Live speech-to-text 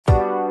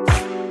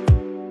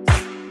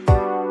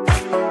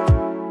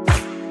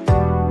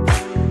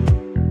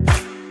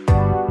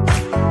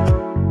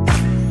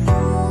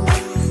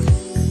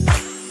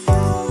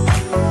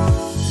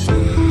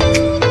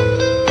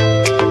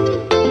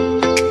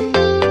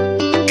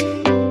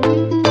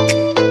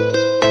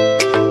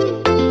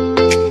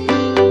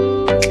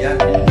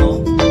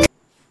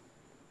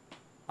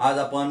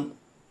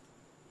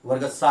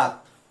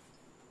7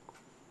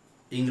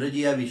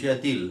 इंग्रजी या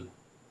विषयातील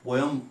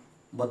पोयम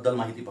बद्दल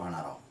माहिती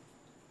पाहणार आहोत।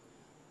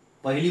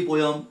 पहिली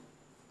पोयम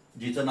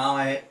जिचं नाव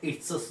आहे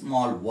इट्स अ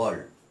स्मॉल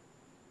वर्ल्ड।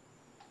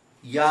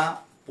 या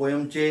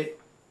पोयमचे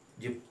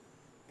जे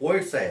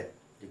पोएट्स आहेत,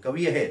 जे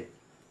कवी आहेत,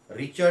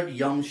 रिचर्ड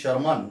यंग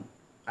शर्मन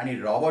आणि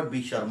रॉबर्ट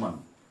बी शर्मन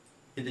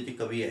हे त्याचे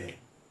कवी आहेत।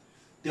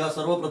 तेव्हा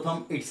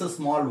सर्वप्रथम इट्स अ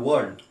स्मॉल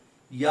वर्ल्ड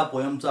या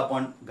पोयमचं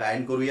आपण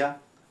गायन करूया।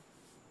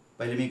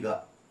 पहिले मी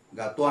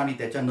गातो आणि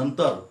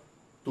त्याच्यानंतर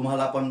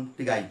तुम्हाला पण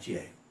ती गायची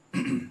आहे।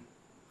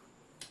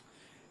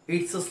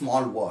 It's a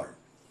small world,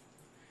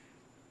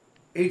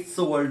 it's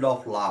a world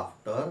of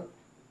laughter,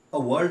 a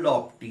world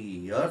of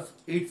tears,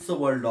 it's a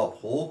world of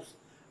hopes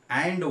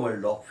and a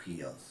world of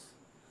fears.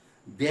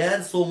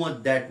 There's so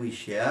much that we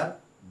share,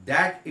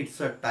 that it's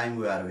a time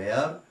we are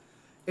where.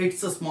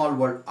 It's a small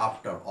world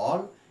after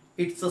all,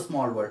 it's a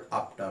small world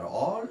after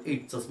all,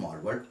 it's a small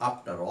world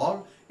after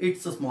all,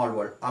 it's a small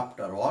world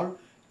after all,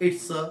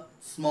 it's a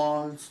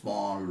small,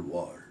 small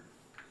world.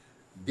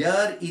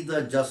 There is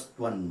a just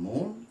one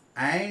moon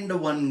and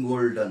one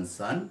golden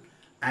sun,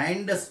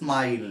 and a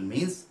smile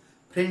means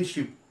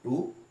friendship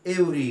to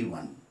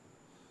everyone.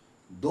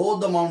 Though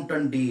the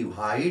mountain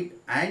divide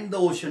and the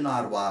ocean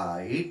are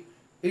wide,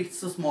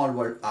 it's a small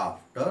world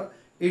after,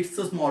 it's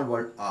a small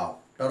world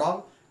after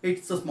all,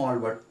 it's a small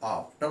world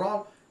after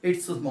all,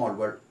 it's a small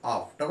world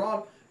after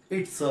all,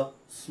 it's a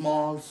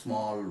small,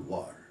 small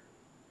world.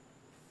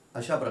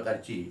 अशा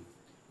प्रकारची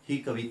ही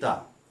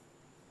कविता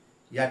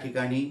या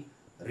ठिकाणी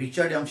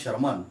Richard M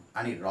Sharman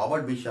आणि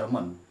Robert बी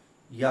शर्मन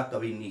या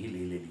कवींनी ही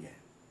लिहिलेली आहे।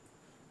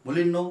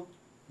 मुलींनो,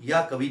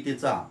 या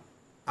कवितेचा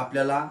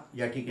आपल्याला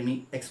या ठिकाणी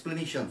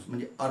एक्सप्लेनेशन्स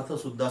म्हणजे अर्थ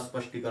सुद्धा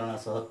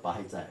स्पष्टीकरणासह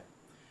पाहायचा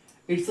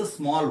आहे। इट्स अ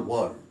स्मॉल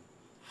वर्ल्ड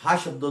हा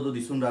शब्द जो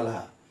दिसून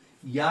राहिला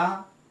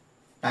या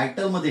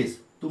टायटल मध्येच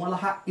तुम्हाला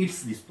हा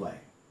इट्स दिसतो आहे।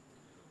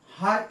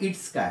 हा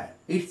इट्स काय?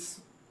 इट्स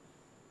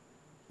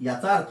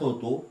याचा अर्थ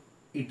होतो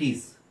इट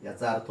इज,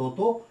 याचा अर्थ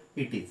होतो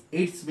it is.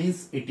 It's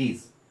means it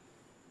is.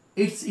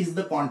 It's is the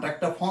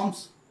contractor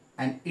forms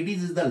and it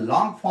is the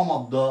long form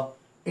of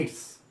the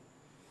it's.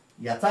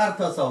 याचा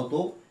अर्थ असा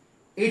होतो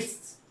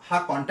इट्स हा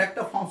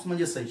कॉन्ट्रॅक्टर फॉर्म्स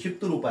म्हणजे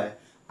संक्षिप्त रूप आहे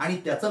आणि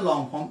त्याचं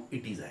लॉंग फॉर्म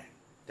इट इज आहे,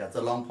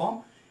 त्याचं लॉंग फॉर्म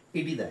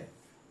इट इज आहे।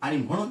 आणि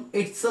म्हणून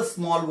it's a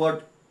small world,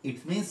 it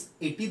means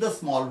it is a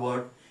small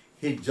world.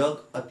 हे जग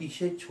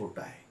अतिशय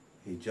छोटं आहे,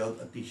 हे जग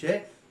अतिशय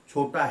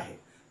छोटं आहे।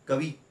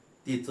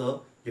 कवितेचं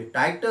जे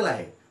टायटल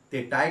आहे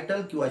ते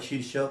टायटल किंवा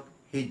शीर्षक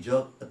हे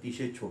जग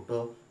अतिशय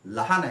छोटं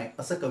लहान आहे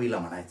असं कवीला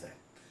म्हणायचं आहे।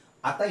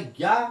 आता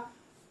या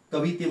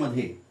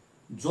कवितेमध्ये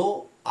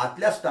जो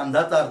आतल्या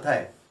स्टांधाचा अर्थ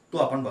आहे तो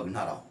आपण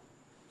बघणार आहोत।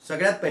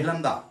 सगळ्यात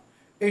पहिल्यांदा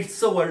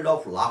it's a world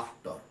of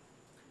laughter.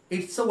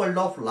 It's a world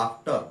of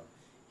laughter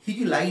he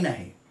G line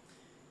आहे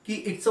की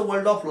it's a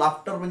world of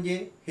laughter म्हणजे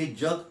हे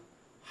जग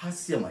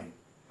हास्यमय।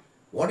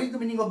 What is the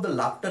meaning of the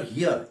laughter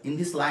here in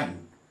this line?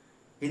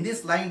 In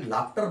this line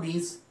laughter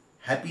means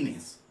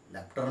happiness,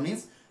 laughter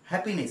means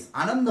happiness,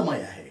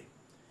 आनंदमय आहे।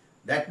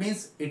 That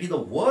means it is a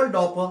world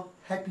of a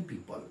happy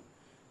people,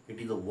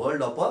 it is a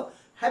world of a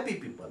happy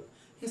people.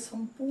 हे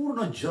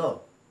संपूर्ण जग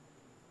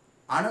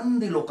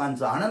आनंदी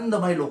लोकांचं,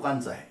 आनंदमय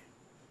लोकांचं आहे।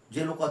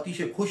 जे लोक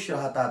अतिशय खुश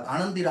राहतात,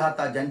 आनंदी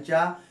राहतात,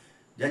 ज्यांच्या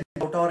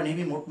पोटावर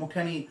नेहमी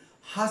मोठमोठ्याने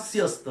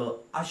हास्य असतं,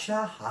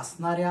 अशा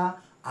हसणाऱ्या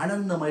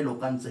आनंदमय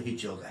लोकांचं हे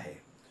जग आहे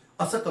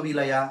असं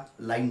कवीला या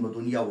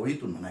लाईनमधून, या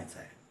ओळीतून म्हणायचं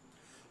आहे।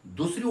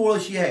 दुसरी ओळ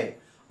अशी आहे a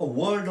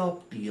world of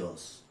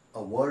tears, a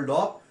world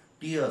of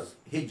tears.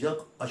 हे जग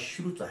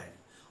अश्रूच आहे,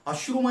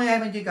 अश्रुमय आहे।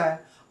 म्हणजे काय?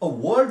 A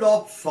world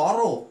of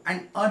sorrow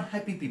and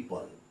unhappy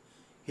people.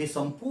 हे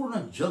संपूर्ण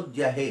जग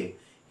जे आहे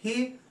हे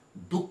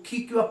दुःखी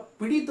किंवा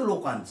पीडित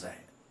लोकांचं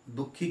आहे,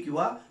 दुःखी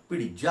किंवा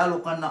पीडित, ज्या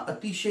लोकांना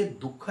अतिशय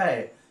दुःख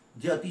आहे,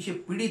 जे अतिशय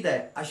पीडित आहे,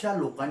 अशा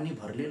लोकांनी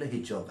भरलेलं हे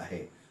जग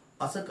आहे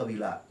असं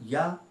कवीला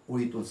या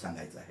ओळीतून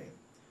सांगायचं आहे।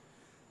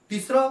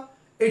 तिसरं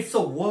it's a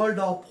world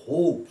of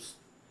hopes.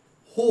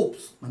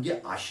 Hopes म्हणजे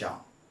आशा,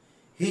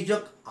 हे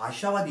जग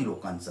आशावादी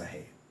लोकांचं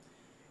आहे।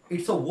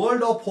 It's a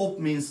world of hope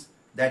means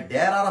that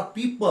there are a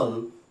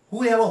people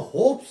who have a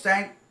hopes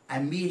and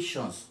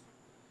ambitions.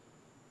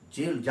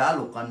 ज्या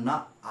लोकांना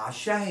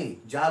आशा आहे,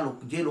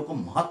 जे लोक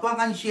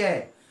महत्वाकांक्षी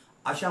आहे,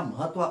 अशा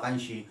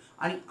महत्वाकांक्षी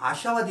आणि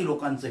आशावादी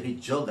लोकांचं हे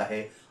जग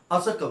आहे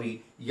असं कवी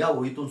या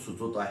ओळीतून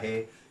सुचवत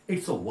आहे।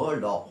 It's a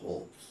world of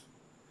hopes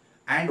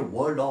and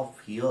world of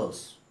fears,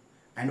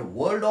 and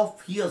world of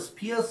fears.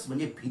 Fears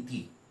म्हणजे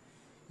भीती।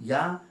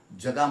 या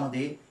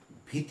जगामध्ये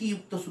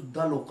भीतीयुक्त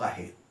सुद्धा लोक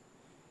आहेत,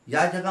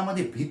 या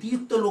जगामध्ये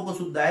भीतीयुक्त लोक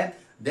सुद्धा आहेत।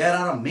 There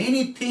R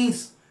many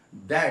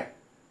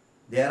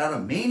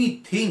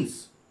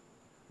things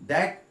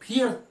that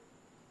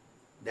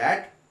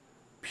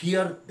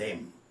fear them.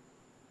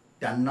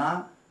 त्यांना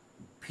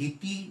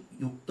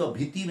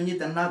भीती म्हणजे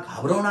त्यांना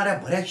घाबरवणाऱ्या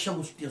बऱ्याचशा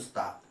गोष्टी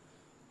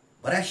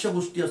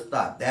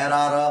असतात, there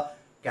R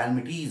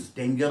कॅलमिटीज,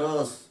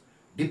 dangerous,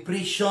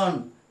 depression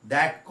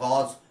that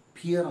cause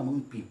fear among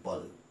people.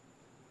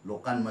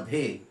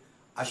 लोकांमध्ये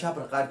अशा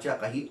प्रकारच्या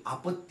काही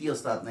आपत्ती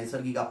असतात,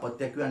 नैसर्गिक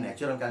आपत्त्या किंवा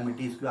नॅचरल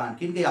कॅलमिटीज किंवा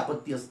आणखीन काही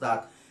आपत्ती असतात,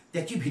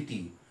 त्याची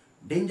भीती,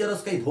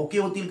 डेंजरस काही धोके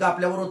होतील का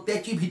आपल्याबरोबर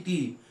त्याची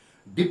भीती,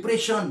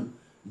 डिप्रेशन,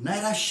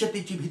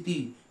 नैराश्यतेची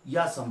भीती,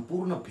 या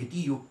संपूर्ण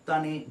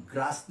भीतीयुक्ताने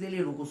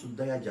ग्रासलेले लोक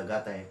सुद्धा या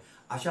जगात आहे.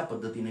 अशा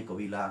पद्धतीने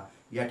कवीला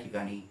या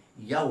ठिकाणी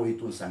या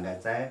ओळीतून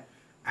सांगायचं आहे.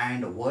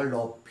 अँड वर्ल्ड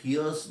ऑफ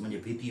फिअर्स म्हणजे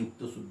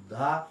भीतीयुक्त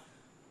सुद्धा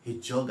हे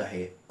जग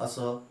आहे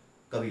असं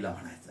कवीला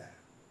म्हणायचं आहे.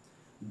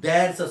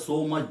 There's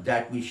so much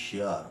that we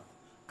share,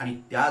 आणि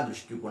त्या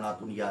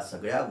दृष्टिकोनातून या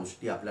सगळ्या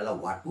गोष्टी आपल्याला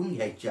वाटून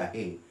घ्यायच्या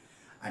आहे.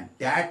 And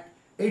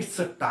that it's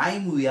a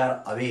time we R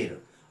aware,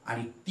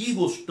 आणि ती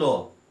गोष्ट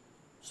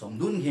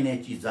समजून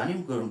घेण्याची,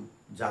 जाणीव करून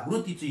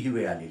जागृतीची ही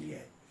वेळ आलेली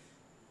आहे.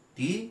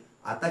 ती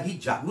आता ही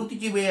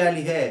जागृतीची वेळ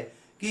आली आहे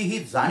की ही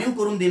जाणीव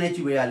करून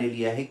देण्याची वेळ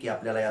आलेली आहे की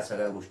आपल्याला या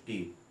सगळ्या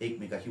गोष्टी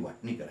एकमेकाशी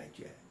वाटणी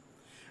करायची आहे.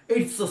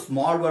 It's a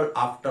small world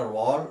after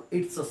all,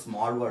 it's a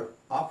small world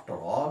after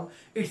all,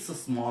 it's a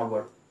small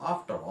world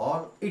after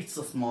all, it's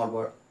a small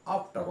world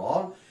after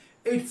all,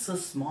 it's a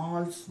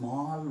small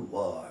small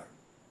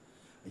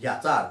world.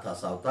 याचा अर्थ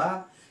असा होता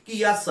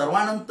की या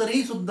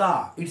सर्वानंतरही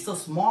सुद्धा, it's a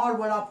small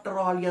world after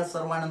all, या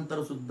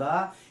सर्वानंतर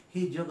सुद्धा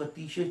हे जग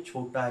अतिशय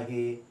छोटं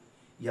आहे.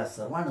 या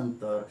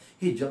सर्वानंतर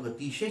हे जग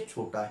अतिशय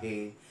छोटं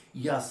आहे.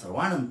 या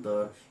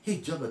सर्वानंतर हे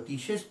जग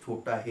अतिशय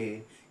छोटं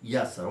आहे.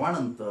 या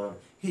सर्वानंतर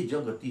हे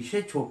जग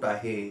अतिशय छोटं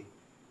आहे.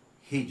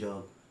 हे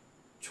जग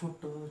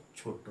छोटं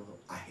छोटं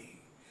आहे.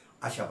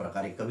 अशा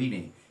प्रकारे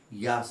कवीने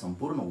या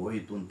संपूर्ण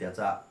ओळीतून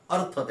त्याचा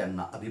अर्थ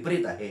त्यांना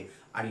अभिप्रेत आहे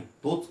आणि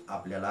तोच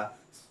आपल्याला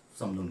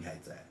समजून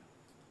घ्यायचा आहे.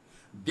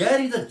 There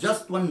is a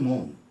just one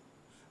moon,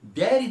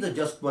 there is a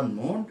just one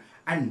moon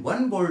and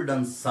one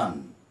golden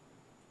सन.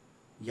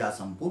 या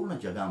संपूर्ण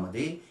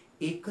जगामध्ये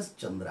एकच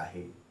चंद्र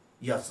आहे.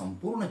 या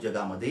संपूर्ण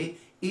जगामध्ये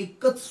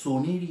एकच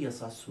सोनेरी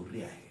असा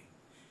सूर्य आहे.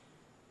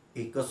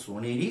 एकच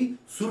सोनेरी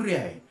सूर्य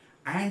आहे.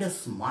 And a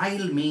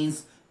smile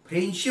means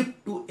friendship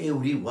to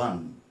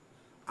everyone.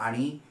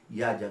 आणि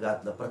या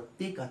जगातलं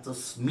प्रत्येकाचं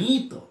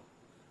स्मित,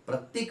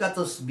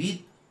 प्रत्येकाचं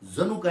स्मित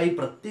जणू काही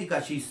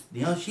प्रत्येकाशी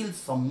स्नेहशील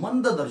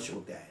संबंध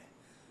दर्शवते आहे.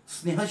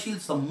 स्नेहशील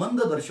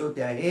संबंध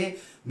दर्शवते आहे,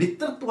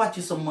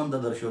 मित्रत्वाचे संबंध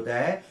दर्शवते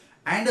आहे.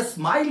 अँड अ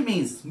स्माइल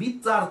मीन्स,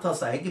 स्मितचा अर्थ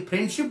असा आहे की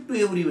फ्रेंडशिप टू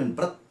एव्हरीवन,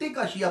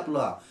 प्रत्येकाशी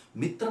आपलं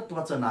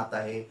मित्रत्वाचं नातं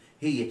आहे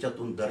हे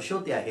याच्यातून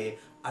दर्शवते आहे.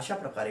 अशा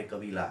प्रकारे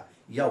कवीला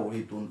या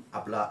ओळीतून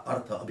आपला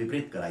अर्थ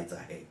अभिप्रेत करायचा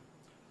आहे.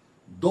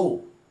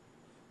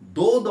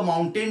 दो the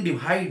mountain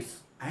डिव्हाइड्स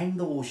and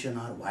the ocean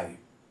R wide.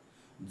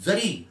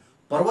 जरी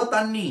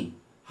पर्वतांनी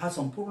हा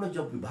संपूर्ण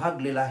जग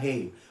विभागलेला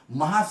आहे,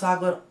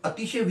 महासागर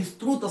अतिशय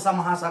विस्तृत असा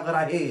महासागर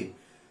आहे.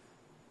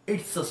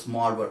 It's a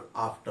small world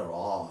after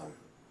all,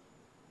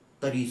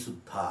 तरी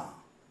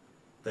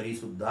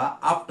सुद्धा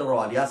आफ्टर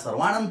ऑल, या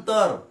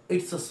सर्वानंतर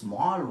इट्स अ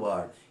स्मॉल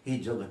वर्ल्ड, हे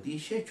जग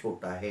अतिशय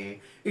छोटं आहे.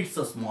 It's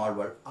a small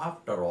world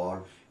after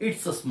all,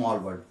 it's a small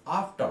world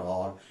after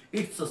all,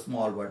 it's a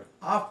small world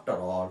after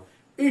all,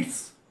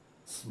 it's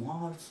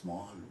small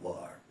small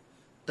world.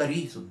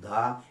 तरी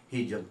सुद्धा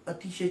हे जग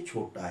अतिशय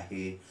छोटं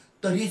आहे.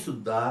 तरी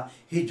सुद्धा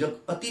हे जग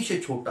अतिशय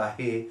छोटं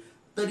आहे.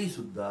 तरी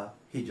सुद्धा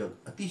हे जग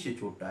अतिशय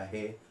छोटं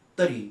आहे.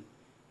 तरी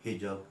हे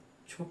जग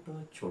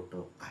छोटं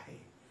छोटं आहे.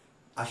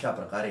 अशा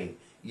प्रकारे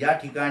या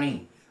ठिकाणी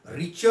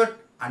रिचर्ड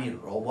आणि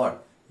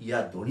रॉबर्ट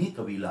या दोन्ही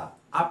कवीला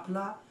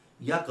आपला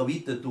या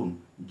कवितेतून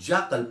ज्या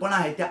कल्पना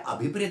आहेत त्या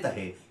अभिप्रेत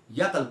आहे,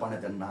 या कल्पना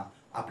त्यांना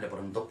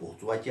आपल्यापर्यंत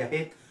पोहोचवायची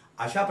आहेत.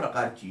 अशा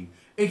प्रकारची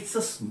इट्स अ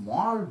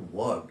स्मॉल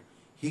वर्ल्ड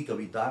ही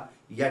कविता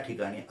या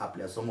ठिकाणी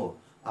आपल्या समोर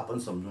आपण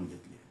समजून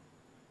घेतली.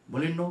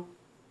 मुलींनो,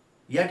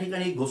 या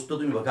ठिकाणी एक गोष्ट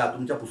तुम्ही बघा,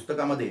 तुमच्या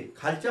पुस्तकामध्ये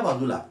खालच्या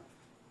बाजूला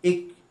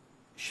एक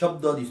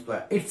शब्द दिसतोय,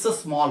 it's a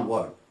small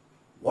world.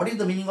 What is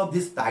the meaning of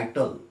this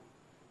title?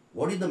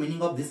 What is the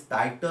meaning of this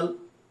title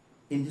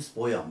in this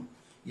poem?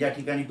 या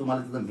ठिकाणी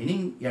तुम्हाला त्याचं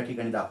मिनिंग या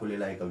ठिकाणी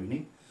दाखवलेलं आहे कवीने.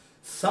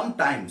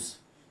 Sometimes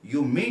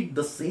you meet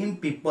the same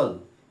people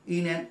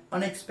in an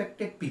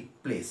unexpected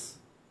place.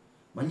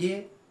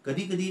 म्हणजे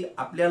कधी कधी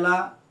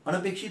आपल्याला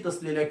अनपेक्षित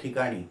असलेल्या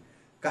ठिकाणी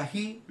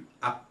काही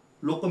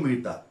लोक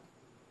मिळतात.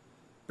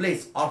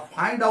 Place or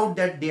find out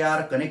that they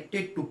are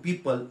connected to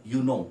people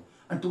you know.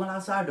 आणि तुम्हाला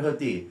असं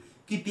आढळते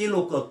की ते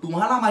लोक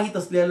तुम्हाला माहीत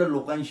असलेल्या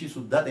लोकांशी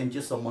सुद्धा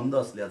त्यांचे संबंध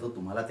असल्याचं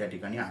तुम्हाला त्या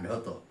ठिकाणी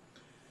आढळतं.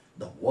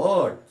 द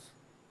वर्ड्स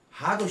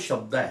हा जो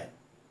शब्द आहे,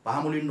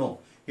 पहा मुलींनो,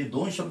 हे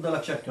दोन शब्द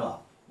लक्षात ठेवा,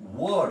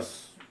 वर्ड्स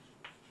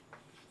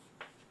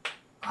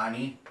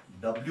आणि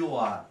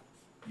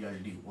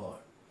WRLD वर्ड.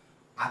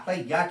 आता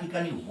या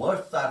ठिकाणी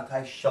वर्ड्सचा अर्थ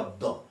आहे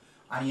शब्द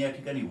आणि या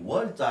ठिकाणी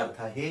वर्डचा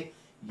अर्थ आहे,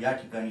 या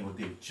ठिकाणी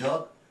होते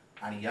जग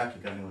आणि या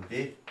ठिकाणी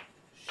होते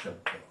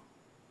शब्द.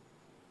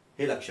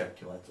 हे लक्षात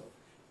ठेवायचं,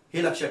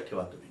 हे लक्षात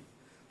ठेवा तुम्ही.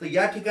 तर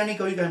या ठिकाणी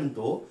कवी काय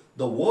म्हणतो,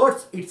 the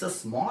words it's a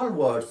small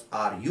words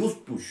R use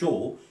to show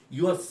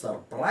your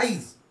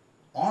surprise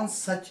on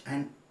such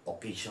and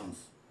occasions.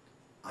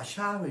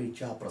 अशा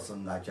वेळच्या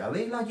प्रसंगाच्या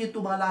वेळेला जे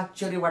तुम्हाला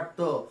आश्चर्य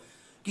वाटतं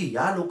की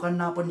या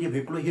लोकांना आपण जे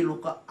भेटलो हे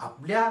लोक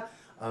आपल्या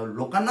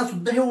लोकांना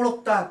सुद्धा हे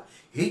ओळखतात,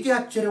 हे जे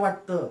आश्चर्य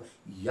वाटतं,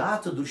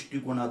 याच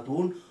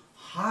दृष्टिकोनातून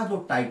हा जो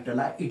टायटल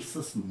आहे इट्स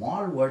अ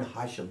स्मॉल वर्ड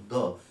हा शब्द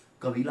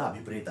कवीला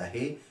अभिप्रेत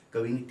आहे.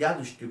 कवीने त्या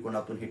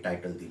दृष्टिकोनातून हे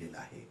टायटल दिलेलं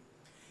आहे.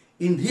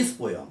 In this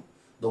poem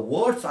the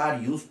words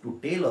R use to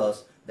tell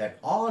us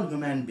that all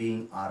human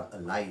being R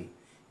alive.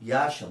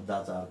 या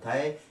शब्दाचा अर्थ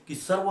आहे की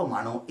सर्व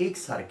मानव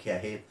एकसारखे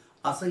आहेत,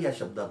 असं या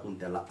शब्दातून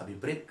त्याला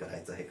अभिप्रेत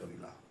करायचं आहे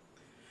कवीला.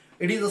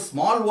 It is a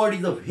small word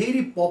is a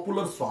very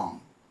popular song.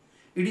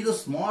 It is a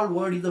small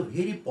word is a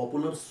very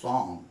popular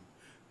song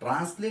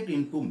translate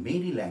in to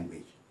many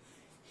language.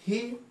 हे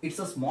इट्स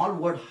अ स्मॉल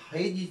वर्ड,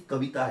 हे जी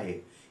कविता आहे,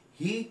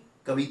 ही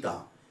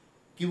कविता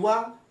किंवा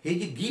हे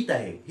जे गीत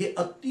आहे हे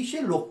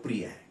अतिशय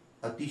लोकप्रिय आहे,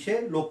 अतिशय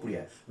लोकप्रिय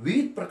आहे.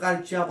 विविध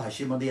प्रकारच्या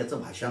भाषेमध्ये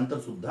याचं भाषांतर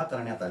सुद्धा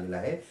करण्यात आलेलं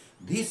आहे.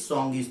 This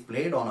song is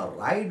played on a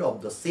ride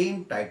of the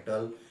same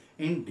title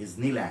in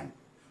Disneyland.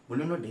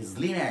 मुलींनो,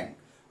 Disneyland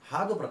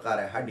हा जो प्रकार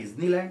आहे, हा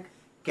डिझनीलँड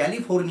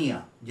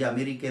कॅलिफोर्निया, जे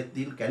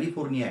अमेरिकेतील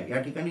कॅलिफोर्निया आहे,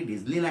 या ठिकाणी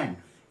डिझनीलँड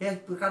हे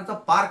एक प्रकारचा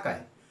पार्क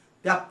आहे.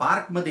 त्या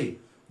पार्कमध्ये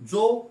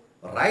जो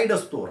राईड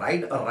असतो,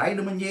 राईड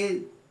म्हणजे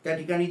त्या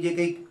ठिकाणी जे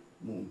काही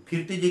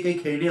फिरते जे काही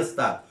खेळणी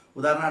असतात,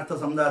 उदाहरणार्थ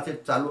समजा असे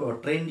चालू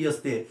ट्रेन जी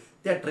असते,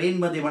 त्या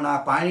ट्रेनमध्ये म्हणा,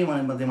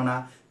 पाणीमध्ये म्हणा,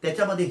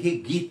 त्याच्यामध्ये हे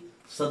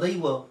गीत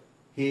सदैव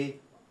हे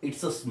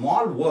इट्स अ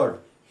स्मॉल वर्ड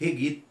हे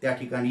गीत त्या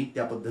ठिकाणी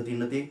त्या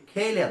पद्धतीनं ते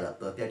खेळल्या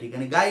जातं, त्या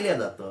ठिकाणी गायल्या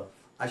जातं.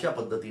 अशा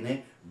पद्धतीने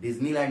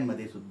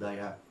डिझनीलँडमध्ये सुद्धा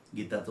या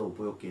गीताचा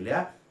उपयोग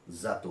केला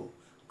जातो.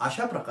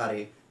 अशा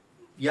प्रकारे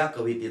या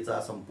कवितेचा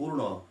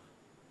संपूर्ण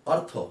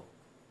अर्थ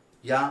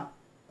या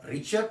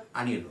रिचर्ड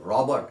आणि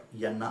रॉबर्ट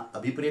यांना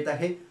अभिप्रेत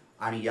आहे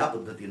आणि या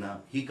पद्धतीनं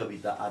ही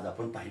कविता आज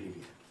आपण पाहिलेली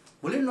आहे.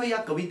 मुलींनो, या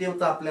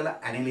कवितेचा आपल्याला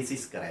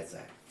ॲनालिसिस करायचं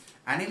आहे.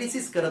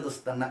 ॲनालिसिस करत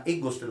असताना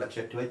एक गोष्ट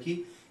लक्षात ठेवायची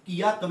की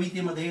या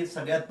कवितेमध्ये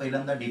सगळ्यात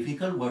पहिल्यांदा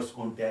डिफिकल्ट वर्ड्स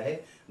कोणते आहे,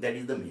 दॅट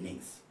इज द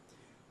मिनिंग्स.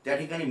 त्या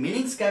ठिकाणी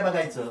मिनिंग्स काय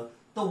बघायचं,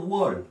 तर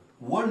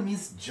वर्ल्ड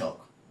मीन्स जग,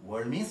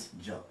 वर्ल्ड मीन्स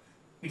जग,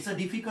 it's a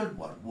difficult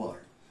word.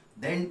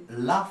 Then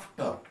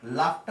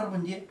laughter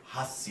म्हणजे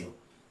हास्य,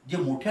 जे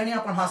मोठ्याने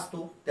आपण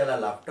हसतो त्याला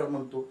लाफ्टर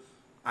म्हणतो,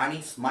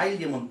 आणि स्माइल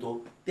जे म्हणतो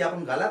ते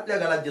आपण गालातल्या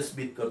गालात जे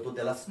स्मित करतो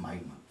त्याला स्माइल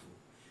म्हणतो.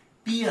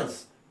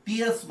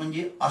 टीयर्स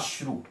म्हणजे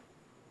अश्रू,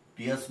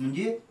 टीयर्स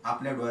म्हणजे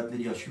आपल्या डोळ्यातले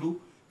जे अश्रू.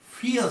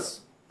 फियर्स,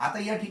 आता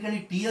या ठिकाणी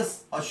टीयर्स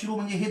अश्रू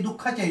म्हणजे हे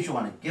दुःखाच्या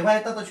हिशोबाने केव्हा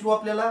येतात अश्रू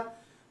आपल्याला,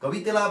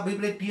 कवितेला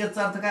अभिप्रेत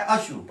टीयर्सचा अर्थ काय,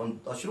 अश्रू. पण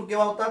अश्रू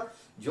केव्हा होतात,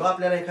 जेव्हा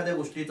आपल्याला एखाद्या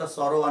गोष्टीचा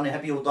सॉरो आणि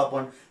हॅपी होतो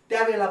आपण,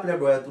 त्यावेळेला आपल्या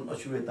डोळ्यातून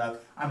अश्रू येतात,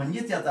 आणि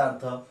म्हणजेच याचा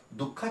अर्थ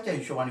दुःखाच्या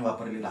हिशोबाने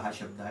वापरलेला हा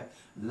शब्द आहे.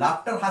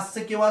 लाफ्टर,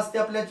 हास्य केव्हा असते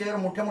आपल्या चेहरा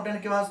मोठ्या मोठ्याने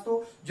केव्हा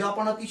असतो, जेव्हा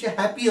आपण अतिशय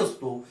हॅपी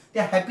असतो,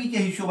 त्या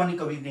हॅपीच्या हिशोबाने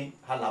कवीने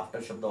हा लाफ्टर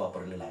शब्द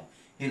वापरलेला आहे,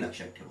 हे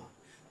लक्षात ठेवा.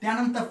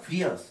 त्यानंतर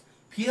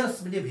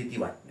फियर्स म्हणजे भीती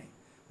वाटणे.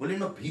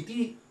 मुलींनो,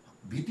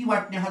 भीती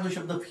वाटणे हा जो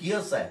शब्द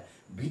फियर्स आहे,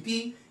 भीती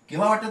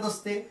केव्हा वाटत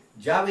असते,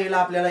 ज्या वेळेला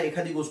आपल्याला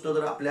एखादी गोष्ट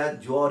जर आपल्या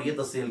जीवावर येत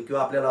असेल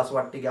किंवा आपल्याला असं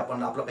वाटते की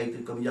आपलं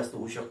काहीतरी कमी जास्त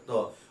होऊ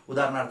शकतं,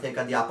 उदाहरणार्थ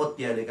एखादी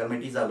आपत्ती आली,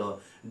 कॅलॅमिटी झालं,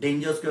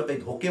 डेंजर्स किंवा काही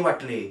धोके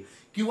वाटले,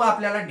 किंवा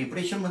आपल्याला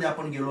डिप्रेशनमध्ये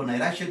आपण गेलो,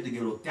 नैराश्यात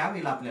गेलो,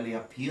 त्यावेळेला आपल्याला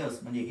या फियर्स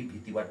म्हणजे ही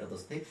भीती वाटत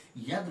असते.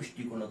 या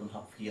दृष्टिकोनातून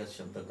हा फियर्स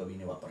शब्द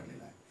कवीने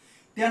वापरलेला आहे.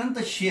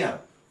 त्यानंतर शेअर,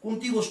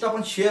 कोणती गोष्ट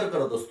आपण शेअर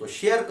करत असतो,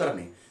 शेअर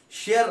करणे.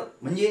 शेअर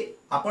म्हणजे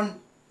आपण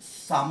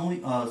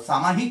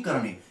सामायिक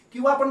करणे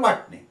किंवा आपण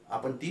वाटणे,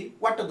 आपण ती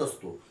वाटत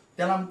असतो,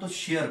 त्याला म्हणतो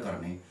शेअर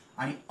करणे.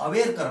 आणि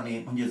अवेअर करणे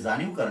म्हणजे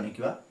जाणीव करणे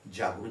किंवा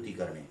जागृती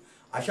करणे.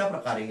 अशा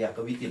प्रकारे या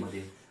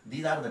कवितेमध्ये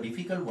these R the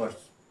difficult words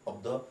of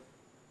the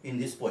in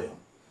this poem.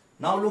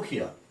 Now look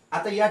here.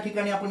 आता या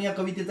ठिकाणी आपण या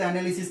कवितेचं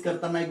अनालिसिस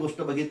करताना एक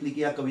गोष्ट बघितली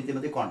की या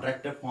कवितेमध्ये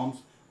कॉन्ट्रॅक्टेड फॉर्म्स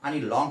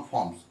आणि लॉंग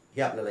फॉर्म्स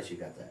हे आपल्याला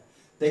शिकायचं आहे.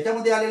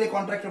 त्याच्यामध्ये आलेले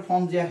कॉन्ट्रॅक्टेड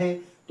फॉर्म जे आहे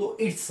तो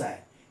इट्स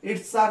आहे.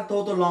 इट्सचा अर्थ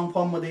होतो लॉंग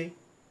फॉर्म मध्ये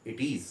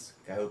इट इज,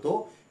 काय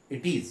होतो,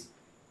 इट इज.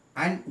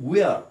 And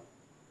wear.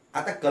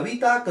 आता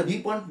कविता कधी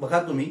पण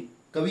बघा तुम्ही,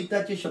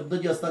 कविताचे शब्द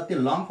जे असतात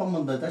ते लॉंग फॉर्म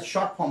मध्ये असतात,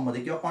 शॉर्ट फॉर्म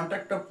मध्ये किंवा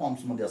कॉन्ट्रॅक्टेड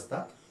फॉर्म्स मध्ये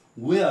असतात.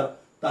 वेअर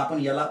तर आपण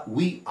याला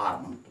वी आर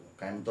म्हणतो.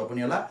 काय म्हणतो आपण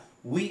याला,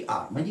 वी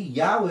आर. म्हणजे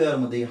या वेअर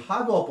मध्ये हा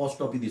जो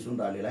अपॉस्ट्रॉफी दिसून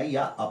राहिलेला आहे,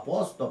 या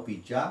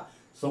अपॉस्ट्रॉफीच्या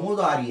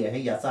समुदारी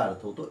आहे, याचा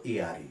अर्थ होतो ए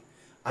आर ए.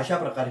 अशा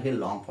प्रकारे हे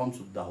लॉंग फॉर्म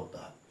सुद्धा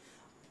होतात.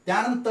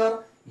 त्यानंतर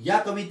या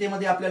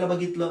कवितेमध्ये आपल्याला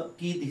बघितलं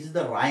की दिस इज द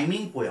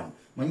रायमिंग पोयम,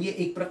 म्हणजे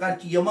एक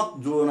प्रकारची यमक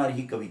जुळवणारी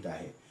ही कविता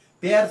आहे.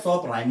 पेअर्स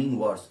ऑफ रायमिंग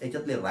वर्ड्स,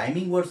 याच्यातले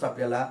रायमिंग वर्ड्स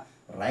आपल्याला,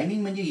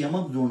 रायमिंग म्हणजे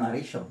यमक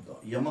जुळणारे शब्द,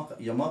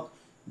 यमक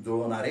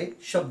जुळवणारे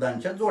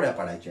शब्दांच्या जोड्या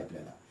पाडायच्या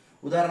आपल्याला.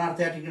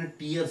 उदाहरणार्थ या ठिकाणी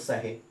टीयर्स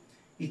आहे,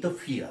 इथं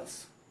फियर्स.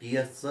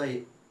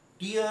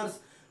 टीयर्स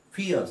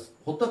फियर्स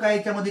होतं काय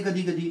याच्यामध्ये,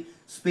 कधी कधी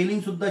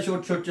स्पेलिंग सुद्धा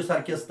शेवटचे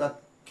सारखे असतात,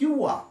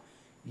 किंवा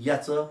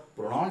याचं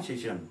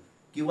प्रोनाउन्सिएशन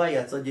किंवा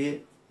याचं जे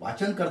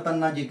वाचन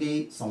करताना जे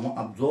काही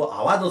जो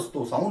आवाज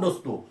असतो, साऊंड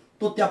असतो,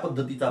 तो त्या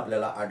पद्धतीचा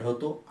आपल्याला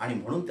आढळतो, आणि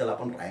म्हणून त्याला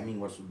आपण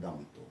रायमिंग वर्ड सुद्धा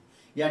म्हणतो.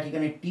 या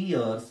ठिकाणी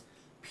tears,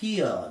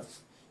 fears,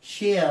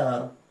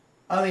 share,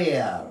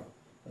 aware,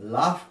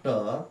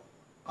 laughter,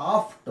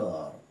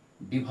 after,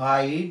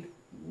 divide,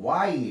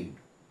 wide,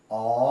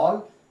 all,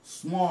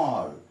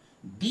 small,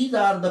 these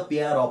are the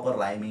pair of a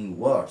rhyming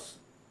words.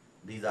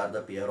 These are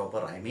the pair of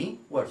a rhyming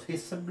words. हे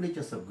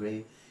सगळेचे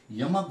सगळे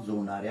यमक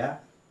जुळणाऱ्या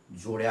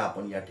जोड्या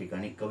आपण या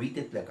ठिकाणी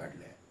कवितेतल्या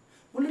काढल्या.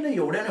 मुलींना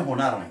एवढ्याने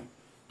होणार नाही,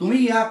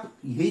 तुम्ही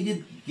हे जे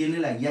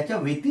केलेलं आहे याच्या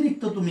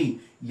व्यतिरिक्त तुम्ही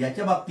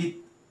याच्या बाबतीत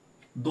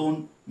 2,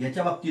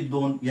 याच्या बाबतीत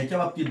 2, याच्या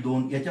बाबतीत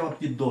 2, याच्या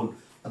बाबतीत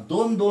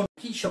 2, 2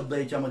 ही शब्द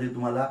याच्यामध्ये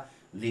तुम्हाला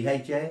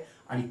लिहायचे आहे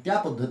आणि त्या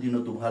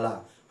पद्धतीनं तुम्हाला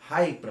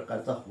हा एक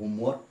प्रकारचा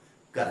होमवर्क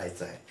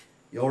करायचा आहे.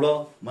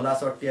 एवढं मला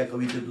असं वाटतं या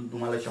कवितेतून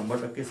तुम्हाला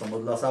 100%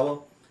 समजलं असावं.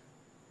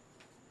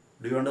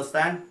 Do you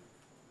understand?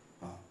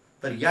 हां,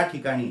 तर या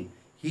ठिकाणी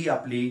ही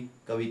आपली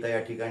कविता या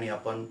ठिकाणी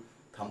आपण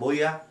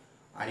थांबवूया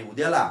आणि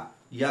उद्याला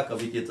या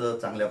कवितेचं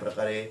चांगल्या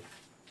प्रकारे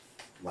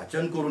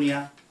वाचन करून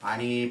या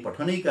आणि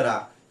पठनही करा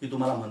की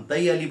तुम्हाला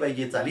म्हणताही आली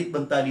पाहिजे, चालीत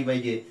म्हणता आली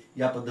पाहिजे.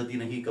 या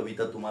पद्धतीने ही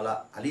कविता तुम्हाला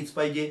आलीच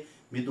पाहिजे.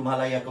 मी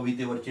तुम्हाला या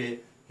कवितेवरचे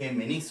हे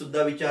मिनिंग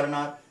सुद्धा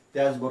विचारणार,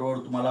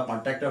 त्याचबरोबर तुम्हाला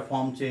कॉन्ट्रॅक्टर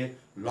फॉर्मचे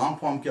लॉंग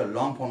फॉर्म किंवा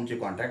लॉंग फॉर्मचे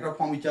कॉन्ट्रॅक्टर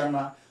फॉर्म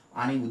विचारणार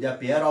आणि उद्या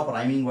पेअर ऑफ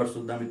रायमिंग वर्ड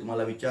सुद्धा मी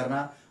तुम्हाला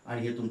विचारणार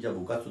आणि हे तुमच्या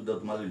बुकात सुद्धा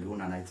तुम्हाला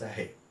लिहून आणायचं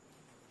आहे.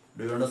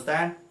 Do you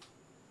understand?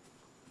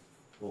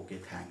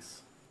 Okay, thanks.